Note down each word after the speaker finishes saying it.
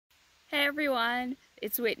Hey everyone,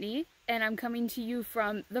 it's Whitney, and I'm coming to you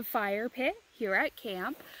from the fire pit here at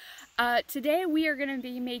camp. Today we are going to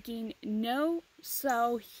be making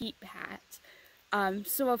no-sew heat pads.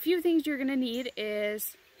 So a few things you're going to need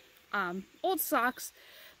is old socks.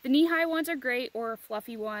 The knee-high ones are great, or a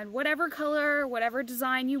fluffy one, whatever color, whatever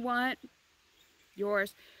design you want,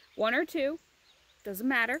 yours. One or two, doesn't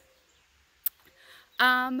matter.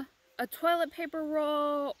 A toilet paper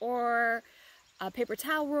roll or a paper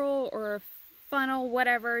towel roll or a funnel,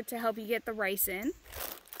 whatever, to help you get the rice in.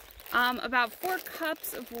 About 4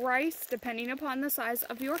 cups of rice, depending upon the size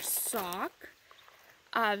of your sock.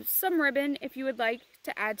 Some ribbon, if you would like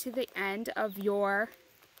to add to the end of your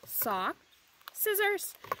sock.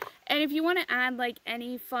 Scissors. And if you want to add like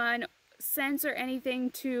any fun scents or anything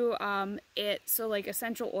to it, so like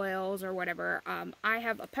essential oils or whatever, I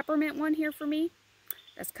have a peppermint one here for me.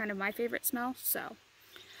 That's kind of my favorite smell. So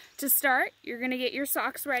to start, you're going to get your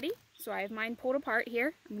socks ready. So I have mine pulled apart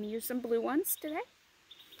here. I'm going to use some blue ones today.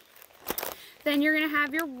 Then you're going to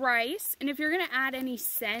have your rice. And if you're going to add any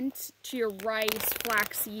scent to your rice,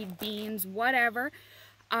 flaxseed, beans, whatever,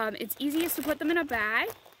 it's easiest to put them in a bag.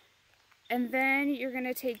 And then you're going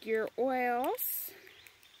to take your oils.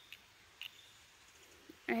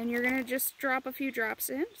 And you're going to just drop a few drops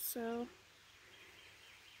in. So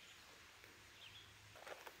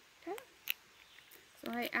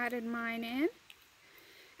I added mine in.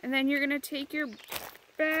 And then you're going to take your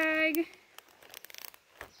bag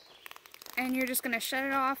and you're just going to shut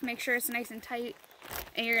it off, make sure it's nice and tight,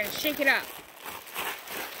 and you're going to shake it up.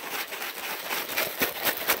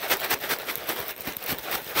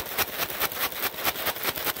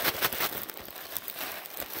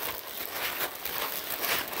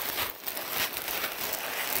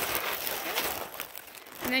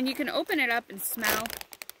 And then you can open it up and smell.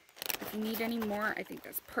 If you need any more, I think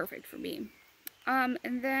that's perfect for me. And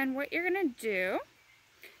then what you're going to do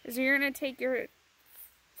is you're going to take your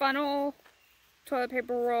funnel, toilet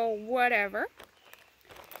paper roll, whatever.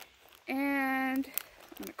 And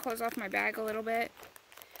I'm going to close off my bag a little bit.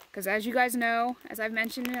 Because as you guys know, as I've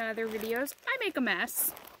mentioned in other videos, I make a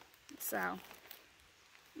mess. So,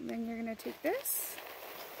 and then you're going to take this.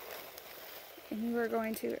 And you are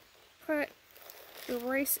going to put your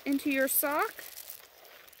rice into your sock.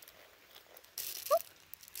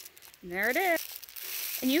 And there it is.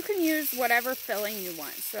 And you can use whatever filling you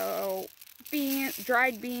want. So,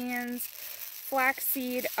 dried beans,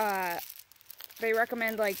 flaxseed, they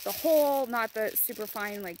recommend like the whole, not the super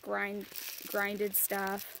fine, like grinded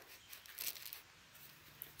stuff.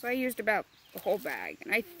 So I used about the whole bag.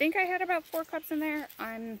 And I think I had about 4 cups in there.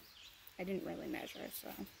 I didn't really measure, so.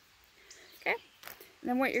 Okay. And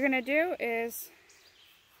then what you're going to do is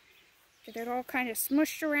get it all kind of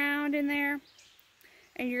smushed around in there.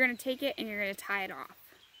 And you're going to take it and you're going to tie it off.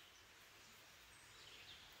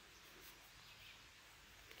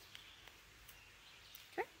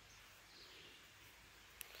 Okay.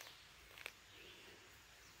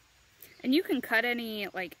 And you can cut any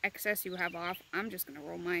like excess you have off. I'm just going to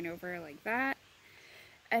roll mine over like that.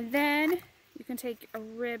 And then you can take a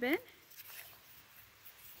ribbon.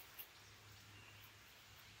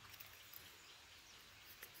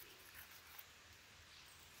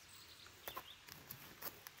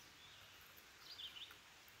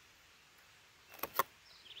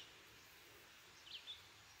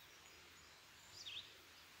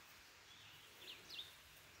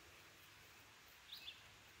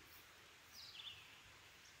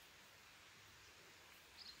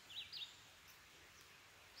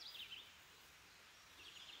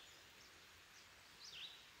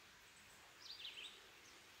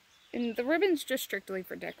 And the ribbon's just strictly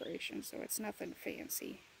for decoration, so it's nothing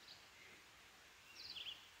fancy.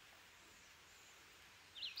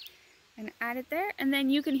 And add it there, and then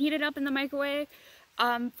you can heat it up in the microwave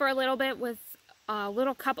for a little bit with a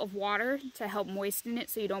little cup of water to help moisten it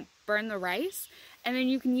so you don't burn the rice. And then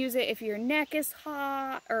you can use it if your neck is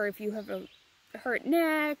hot, or if you have a hurt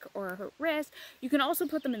neck or a hurt wrist. You can also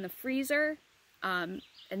put them in the freezer, and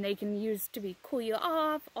they can use to cool you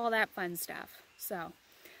off, all that fun stuff. So,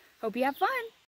 hope you have fun.